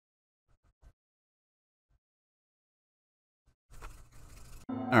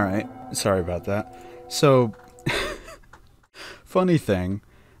Alright, sorry about that. So, funny thing,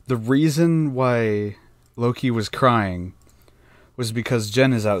 the reason why Loki was crying was because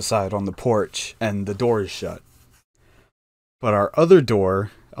Jen is outside on the porch and the door is shut. But our other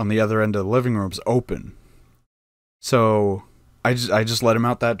door on the other end of the living room's open. So, I just let him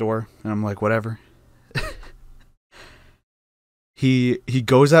out that door, and I'm like, whatever. He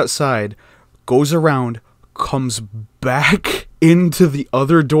goes outside, goes around, comes back into the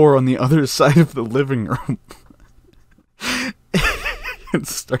other door on the other side of the living room and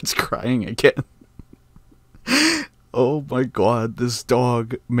starts crying again. Oh my god, this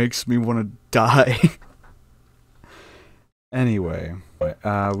dog makes me want to die. Anyway,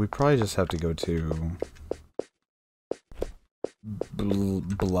 we probably just have to go to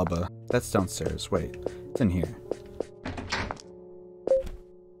Blubba. That's downstairs. Wait, it's in here.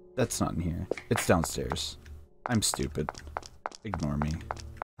 That's not in here. It's downstairs. I'm stupid. Ignore me.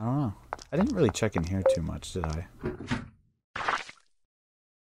 I don't know. I didn't really check in here too much, did I?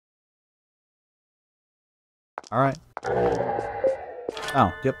 Alright.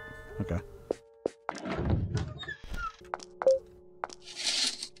 Oh, yep. Okay.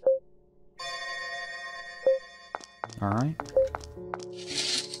 Alright.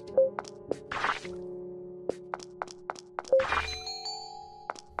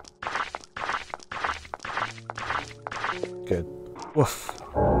 Good. Woof.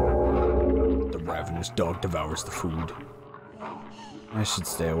 The ravenous dog devours the food. I should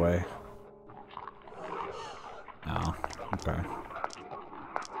stay away. Oh, okay.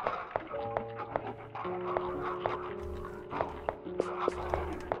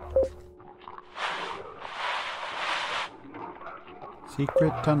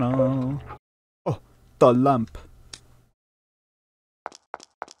 Secret tunnel. Oh, the lamp.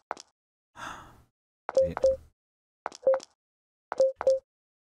 Wait.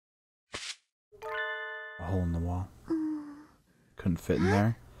 A hole in the wall. Couldn't fit in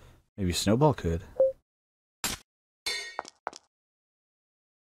there. Maybe Snowball could.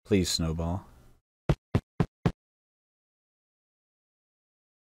 Please, Snowball.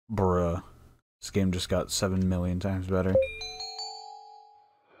 Bruh. This game just got 7 million times better.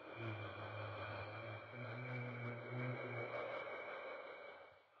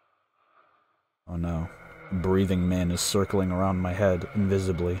 Oh no. A breathing man is circling around my head,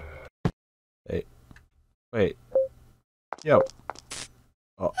 invisibly. Hey. Wait. Yo.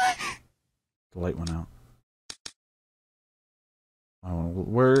 Oh. The light went out. I want to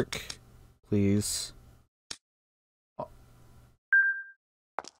work. Please. Oh.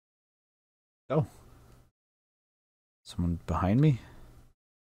 Oh. Someone behind me?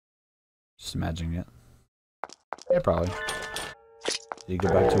 Just imagining it. Yeah, probably. Did he go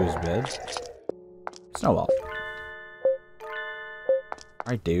back to his bed? Snowball.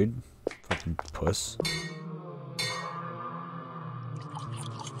 Alright, dude. Fucking puss.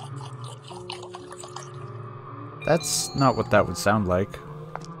 That's not what that would sound like.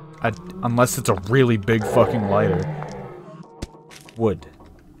 Unless it's a really big fucking lighter. Wood.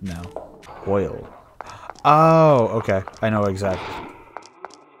 No. Oil. Oh, okay. I know exactly.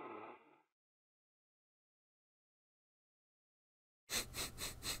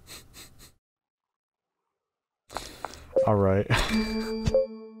 Alright.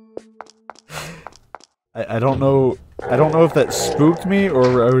 I don't know if that spooked me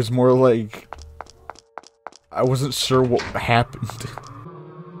or I was more like I wasn't sure what happened.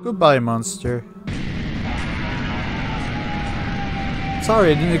 Goodbye, monster.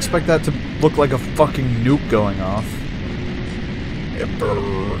 Sorry, I didn't expect that to look like a fucking nuke going off. It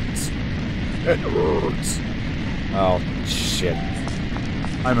burns. It hurts. Oh, shit.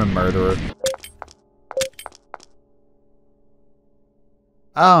 I'm a murderer.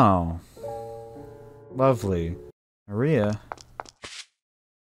 Oh. Lovely. Maria.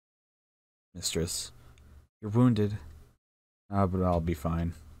 Mistress. You're wounded. Ah, but I'll be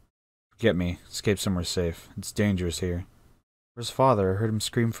fine. Get me. Escape somewhere safe. It's dangerous here. Where's father? I heard him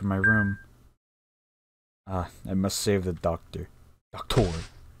scream from my room. Ah, I must save the doctor. Doctor.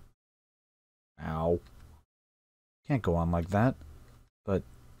 Ow. Can't go on like that. But,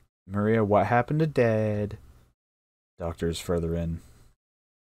 Maria, what happened to Dad? Doctor's further in.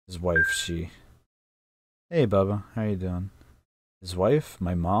 His wife, she... Hey, Bubba. How you doing? His wife?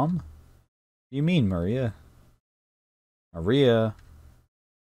 My mom? What do you mean, Maria? Maria?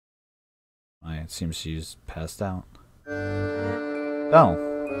 It seems she's passed out. Oh.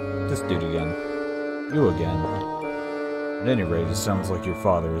 This dude again. You again. At any rate, it sounds like your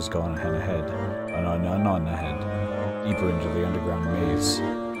father has gone ahead. On ahead. Deeper into the underground maze.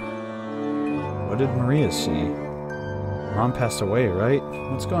 What did Maria see? Mom passed away, right?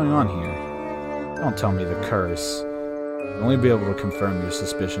 What's going on here? Don't tell me the curse. You'll only be able to confirm your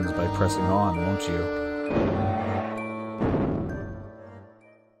suspicions by pressing on, won't you?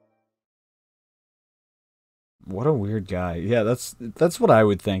 What a weird guy. Yeah, that's what I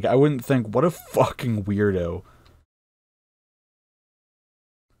would think. I wouldn't think, what a fucking weirdo.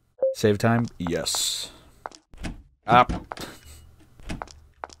 Save time? Yes. Up.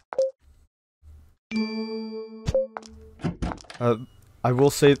 I will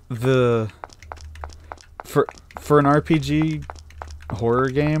say for an RPG horror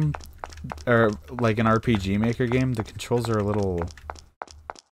game, or like an RPG Maker game, the controls are a little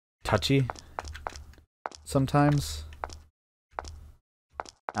touchy sometimes.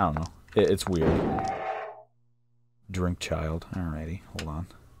 I don't know. It's weird. Drink child. Alrighty, hold on.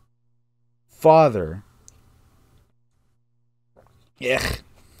 Father. Yeah.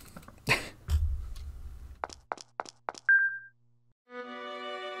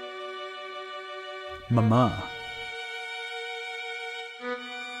 Mama.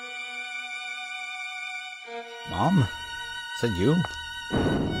 Mom? Is that you?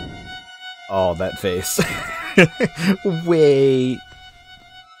 Oh, that face. Wait.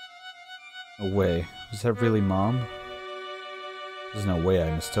 No way. Was that really Mom? There's no way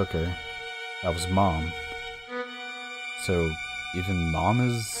I mistook her. That was Mom. So, even Mom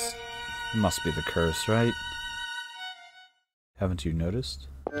is... It must be the curse, right? Haven't you noticed?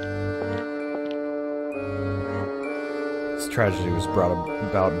 This tragedy was brought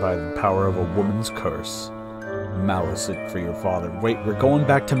about by the power of a woman's curse. Malice it for your father. Wait, we're going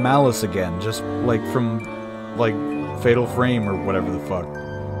back to Malice again, just like from, like, Fatal Frame or whatever the fuck.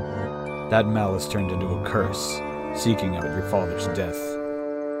 That malice turned into a curse, seeking out your father's death.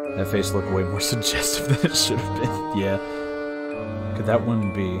 That face looked way more suggestive than it should have been. Yeah. Could that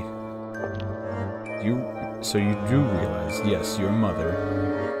one be... So you do realize, yes, your mother.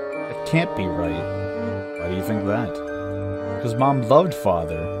 That can't be right. Why do you think that? Because Mom loved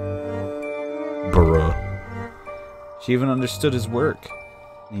Father. Bruh. She even understood his work.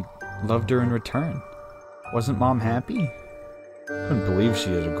 He loved her in return. Wasn't Mom happy? Couldn't believe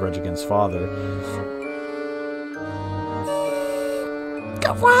she had a grudge against Father.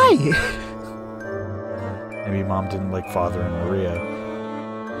 Why? Maybe Mom didn't like Father and Maria.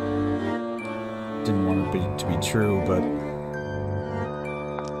 Didn't want it to be true, but...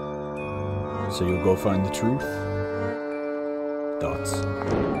 So you'll go find the truth? Thoughts?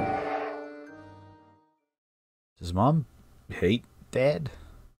 Does Mom hate Dad?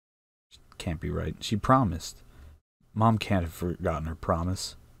 Can't be right. She promised. Mom can't have forgotten her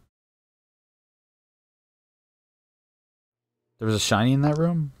promise. There was a shiny in that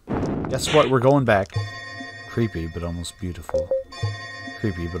room? Guess what? We're going back. Creepy, but almost beautiful.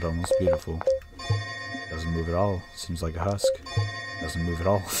 Creepy, but almost beautiful. Doesn't move at all. Seems like a husk. Doesn't move at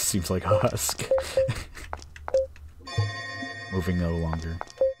all. Seems like a husk. Moving no longer.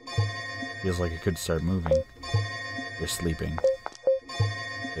 Feels like it could start moving. They're sleeping.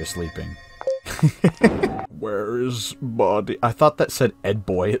 They're sleeping. Where is body? I thought that said Ed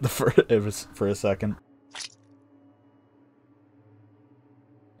Boy at the for a second.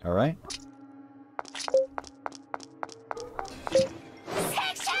 All right.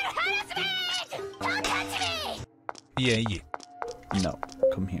 Yeah. No,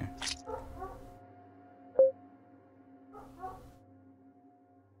 come here.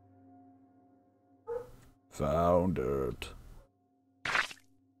 Found it.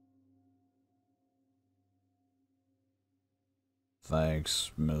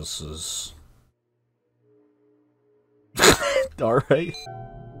 Thanks, Mrs. Alright.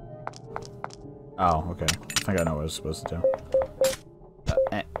 Oh, okay. I think I know what I was supposed to do.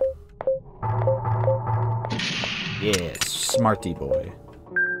 Yeah, smarty boy.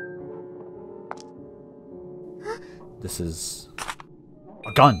 This is...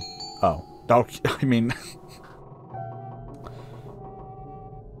 a gun! Oh. I mean...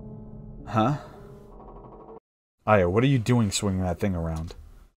 Huh? Aya, what are you doing swinging that thing around?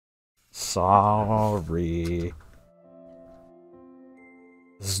 Sorry.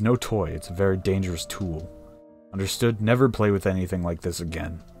 This is no toy. It's a very dangerous tool. Understood? Never play with anything like this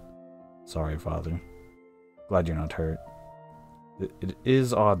again. Sorry, Father. Glad you're not hurt. It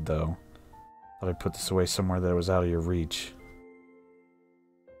is odd, though. Thought I'd put this away somewhere that it was out of your reach.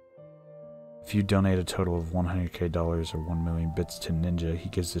 If you donate a total of $100k or 1 million bits to Ninja, he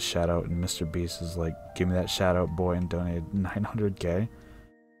gives a shout out, and Mr. Beast is like, give me that shout out, boy, and donated 900k.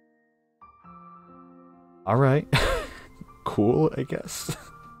 Alright. Cool, I guess.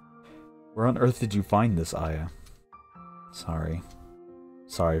 Where on earth did you find this, Aya? Sorry.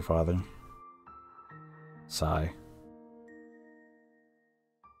 Sorry, Father. Sigh.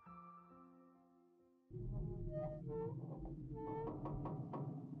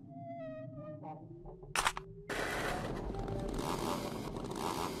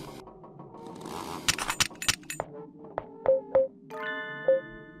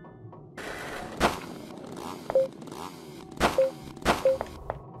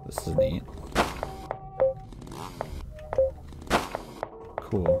 This is neat.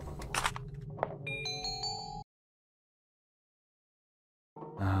 Cool.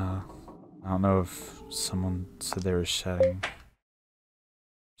 I don't know if someone said they were shouting.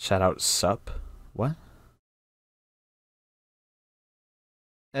 Shout out Sup? What?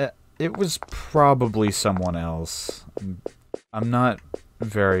 It was probably someone else. I'm not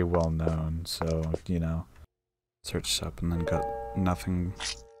very well known, so, you know. Search Sup and then got nothing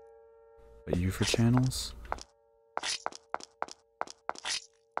but you for channels.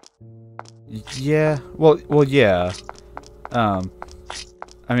 Yeah, well, yeah. I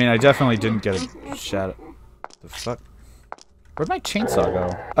mean, I definitely didn't get a shout out. The fuck? Where'd my chainsaw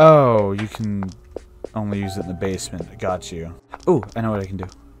go? Oh, you can only use it in the basement. I got you. Ooh, I know what I can do.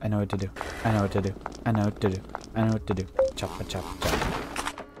 I know what to do. I know what to do. I know what to do. I know what to do. Chop, chop, chop.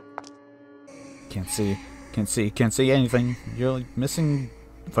 Can't see. Can't see. Can't see anything. You're like missing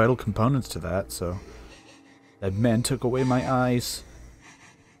vital components to that, so. That man took away my eyes.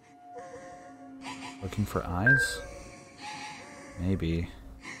 Looking for eyes? Maybe.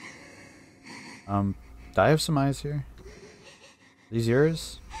 Do I have some eyes here? These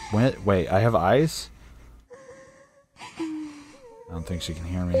yours? Wait, I have eyes? I don't think she can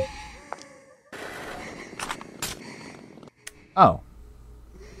hear me. Oh.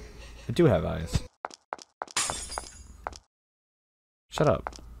 I do have eyes. Shut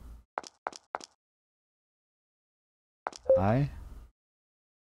up. Hi.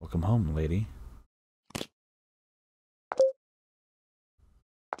 Welcome home, lady.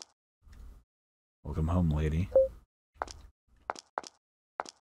 Welcome home, lady.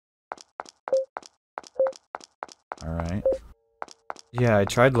 Alright. Yeah, I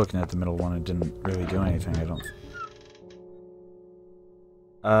tried looking at the middle one. It didn't really do anything, I don't...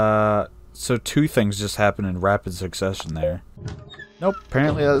 So two things just happened in rapid succession there. Nope,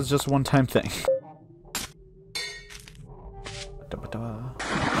 apparently that was just a one-time thing.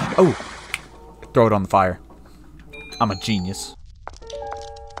 Oh! Throw it on the fire. I'm a genius.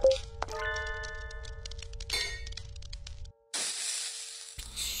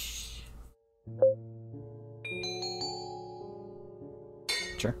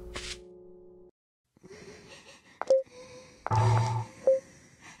 Sure.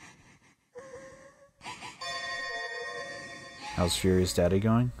 How's Furious Daddy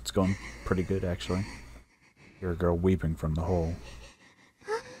going? It's going pretty good, actually. Hear a girl weeping from the hole.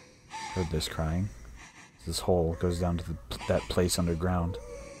 Heard this crying. This hole goes down to that place underground.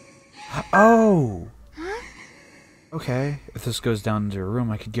 Oh! Okay, if this goes down into her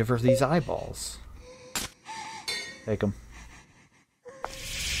room, I could give her these eyeballs. Take them.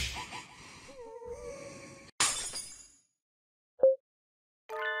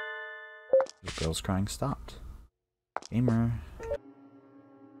 The girl's crying stopped. Gamer.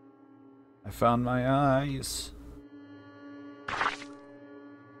 I found my eyes.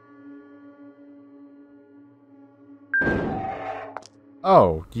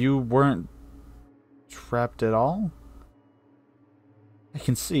 Oh, you weren't trapped at all? I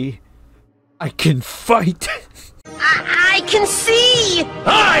can see. I can fight! I can see!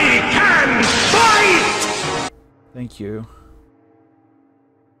 I can fight! Thank you.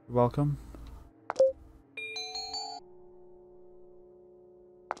 You're welcome.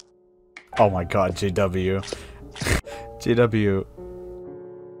 Oh my god, JW. JW.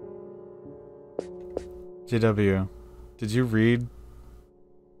 JW. Did you read?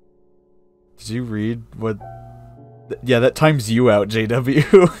 Did you read what? Yeah, that times you out,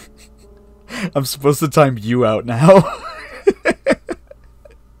 JW. I'm supposed to time you out now.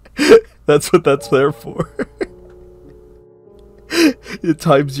 That's what that's there for. It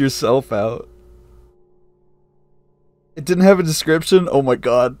times yourself out. It didn't have a description? Oh my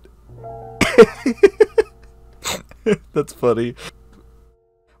god. That's funny.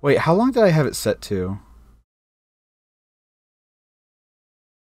 Wait, how long did I have it set to?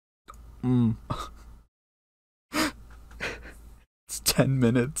 It's 10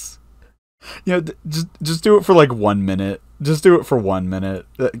 minutes. You know, just do it for like 1 minute. Just do it for 1 minute,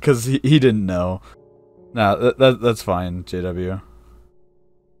 because he didn't know. Nah, that's fine, JW.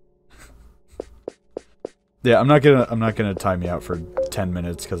 Yeah, I'm not gonna time you out for 10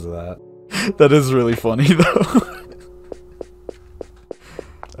 minutes because of that. That is really funny though.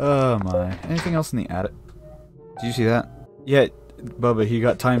 Oh my. Anything else in the attic? Did you see that? Yeah, Bubba, he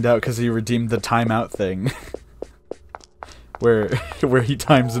got timed out because he redeemed the timeout thing. where he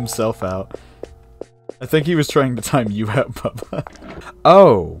times himself out. I think he was trying to time you out, Bubba.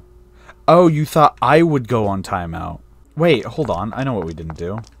 Oh. Oh, you thought I would go on timeout. Wait, hold on. I know what we didn't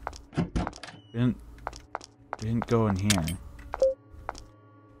do. We didn't go in here.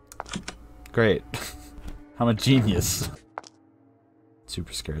 Great. I'm a genius.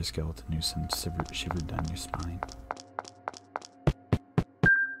 Super scary skeleton who sent shivered down your spine.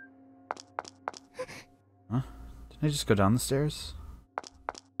 Huh? Didn't I just go down the stairs?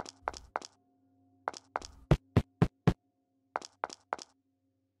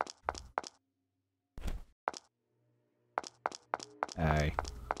 Hey.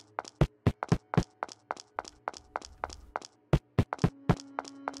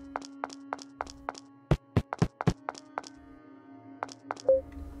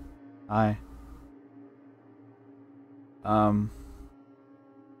 Hi. Are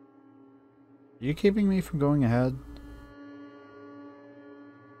you keeping me from going ahead?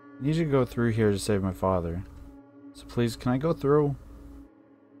 I need you to go through here to save my father. So please, can I go through?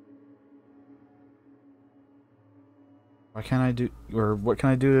 Why can't I do, or what can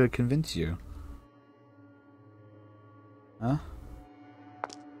I do to convince you? Huh?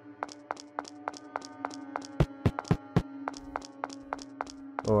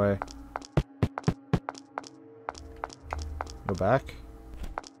 Go away. Go back?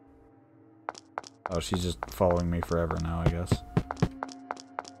 Oh, she's just following me forever now, I guess.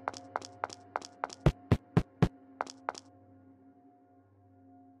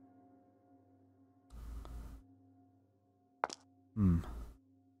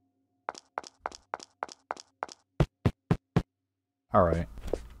 Alright.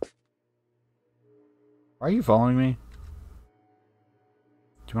 Why are you following me?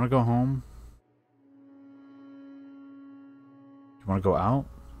 Do you want to go home? Do you want to go out?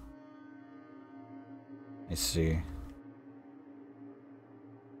 I see.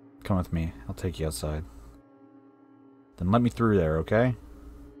 Come with me. I'll take you outside. Then let me through there, okay?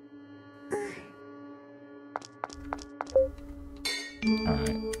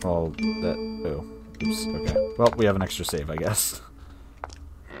 Alright. Well, that... Oh. Oops. Okay. Well, we have an extra save, I guess.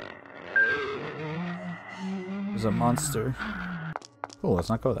 There's a monster. Cool, let's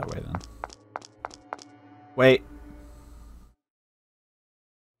not go that way then. Wait.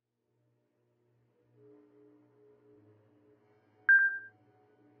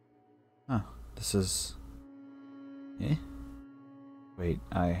 Huh. This is... Eh? Wait,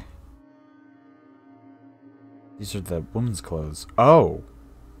 These are the woman's clothes. Oh!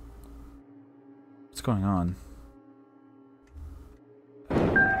 What's going on?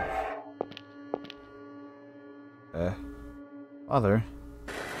 Father?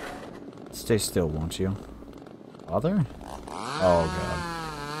 Stay still, won't you? Father? Oh,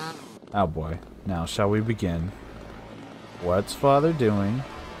 God. Oh, boy. Now, shall we begin? What's Father doing?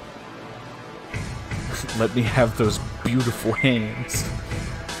 Let me have those beautiful hands.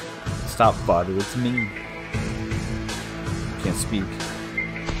 Stop, Father. It's me. Can't speak.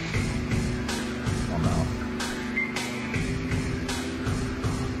 Oh, no.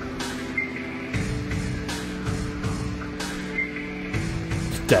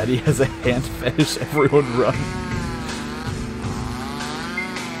 Daddy has a hand fetish. Everyone run.